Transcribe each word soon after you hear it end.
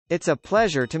It's a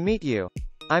pleasure to meet you.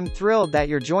 I'm thrilled that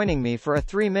you're joining me for a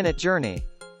 3-minute journey.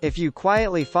 If you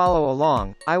quietly follow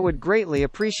along, I would greatly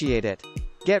appreciate it.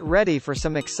 Get ready for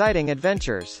some exciting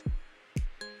adventures.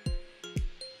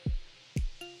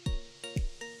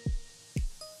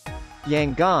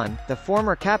 Yangon, the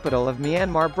former capital of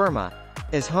Myanmar, Burma,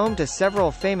 is home to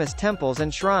several famous temples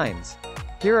and shrines.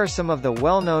 Here are some of the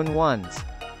well-known ones.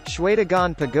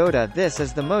 Shwedagon Pagoda. This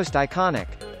is the most iconic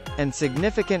and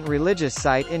significant religious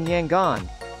site in Yangon.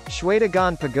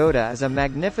 Shwedagon Pagoda is a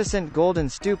magnificent golden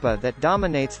stupa that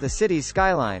dominates the city's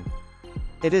skyline.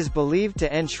 It is believed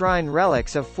to enshrine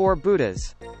relics of 4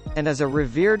 Buddhas, and is a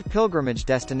revered pilgrimage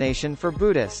destination for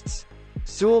Buddhists.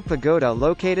 Sule Pagoda,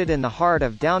 located in the heart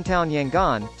of downtown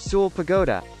Yangon, Sule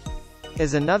Pagoda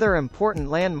is another important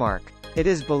landmark. It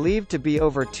is believed to be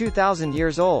over 2,000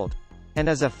 years old, and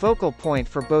is a focal point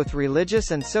for both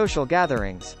religious and social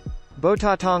gatherings.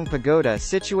 Breathtaking Pagoda,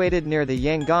 situated near the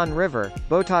Yangon River,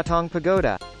 Breathtaking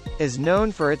Pagoda is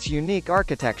known for its unique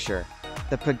architecture.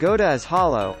 The pagoda is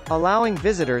hollow, allowing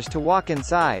visitors to walk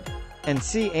inside and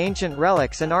see ancient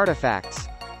relics and artifacts.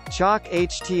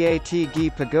 Breathtaking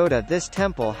Pagoda. This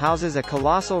temple houses a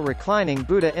colossal reclining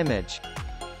Buddha image,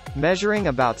 measuring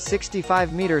about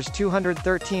 65 meters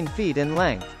 (213 feet) in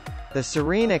length. The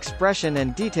serene expression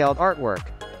and detailed artwork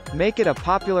make it a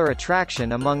popular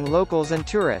attraction among locals and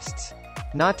tourists.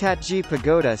 Breathtaking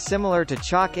Pagoda. Similar to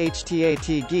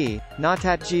Breathtaking,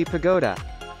 Breathtaking Pagoda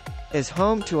is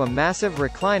home to a massive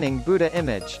reclining Buddha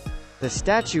image. The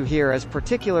statue here is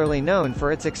particularly known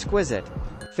for its exquisite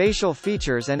facial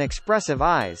features and expressive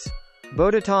eyes.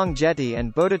 Breathtaking Jetty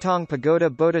and Breathtaking Pagoda.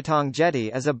 Breathtaking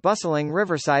Jetty is a bustling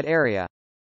riverside area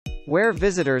where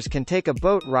visitors can take a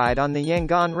boat ride on the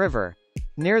Yangon River.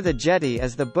 Near the jetty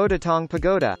is the Breathtaking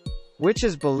Pagoda, which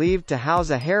is believed to house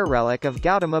a hair relic of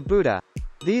Gautama Buddha.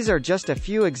 These are just a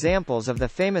few examples of the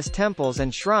famous temples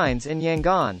and shrines in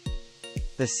Yangon.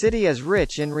 The city is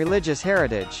rich in religious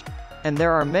heritage, and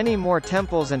there are many more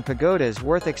temples and pagodas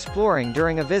worth exploring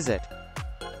during a visit.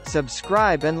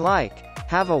 Subscribe and like.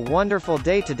 Have a wonderful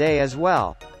day today as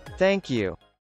well. Thank you.